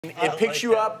It picks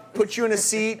you up, puts you in a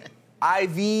seat,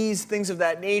 IVs, things of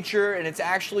that nature, and it's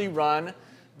actually run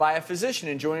by a physician.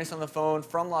 And joining us on the phone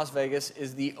from Las Vegas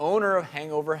is the owner of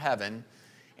Hangover Heaven,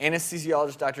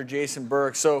 anesthesiologist Dr. Jason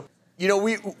Burke. So, you know,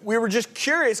 we were just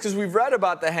curious because we've read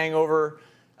about the Hangover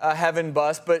Heaven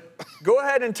bus, but go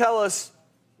ahead and tell us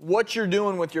what you're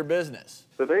doing with your business.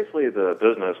 So basically the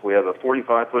business, we have a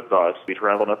 45-foot bus. We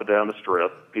travel up and down the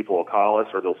strip. People will call us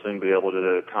or they'll soon be able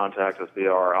to contact us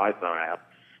via our iPhone app.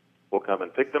 We'll come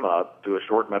and pick them up, do a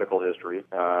short medical history,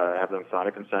 have them sign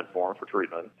a consent form for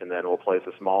treatment, and then we'll place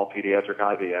a small pediatric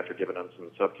IV after giving them some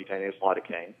subcutaneous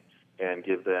lidocaine and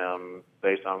give them,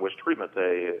 based on which treatment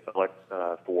they elect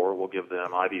for, we'll give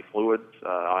them IV fluids,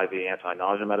 IV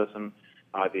anti-nausea medicine,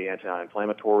 IV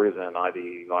anti-inflammatories, and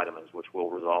IV vitamins, which will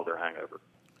resolve their hangover.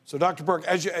 So, Dr. Burke,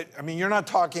 you're not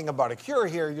talking about a cure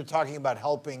here. You're talking about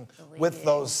helping with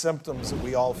those symptoms that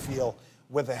we all feel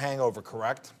with a hangover,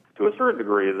 correct? To a certain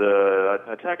degree, the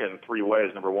attack in three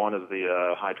ways. Number one is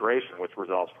the hydration, which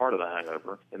resolves part of the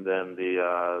hangover, and then the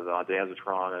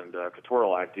ondansetron and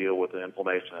ketorolac deal with the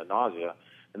inflammation and nausea,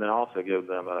 and then also give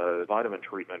them a vitamin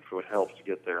treatment which helps to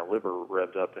get their liver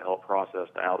revved up to help process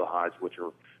the aldehydes, which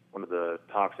are one of the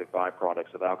toxic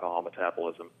byproducts of alcohol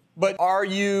metabolism. But are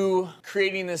you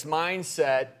creating this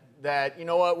mindset that, you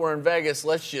know what, we're in Vegas,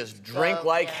 let's just drink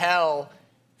like hell,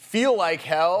 feel like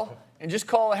hell, and just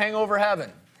call it Hangover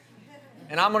Heaven?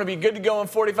 And I'm going to be good to go in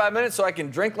 45 minutes so I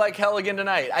can drink like hell again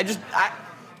tonight. I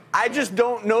just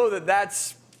don't know that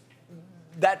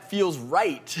feels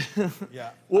right.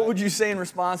 Yeah. What would you say in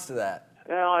response to that?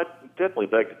 Well, I definitely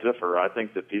beg to differ. I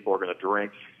think that people are going to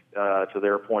drink to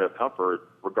their point of comfort,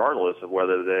 regardless of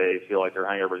whether they feel like their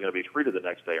hangover is going to be treated the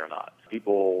next day or not.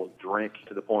 People drink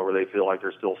to the point where they feel like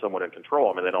they're still somewhat in control.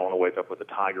 I mean, they don't want to wake up with a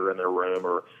tiger in their room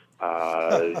or,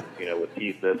 with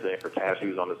teeth missing or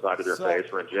cashews on the side of their face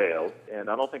or in jail. And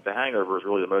I don't think the hangover is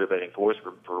really the motivating force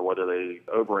for whether they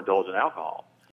overindulge in alcohol.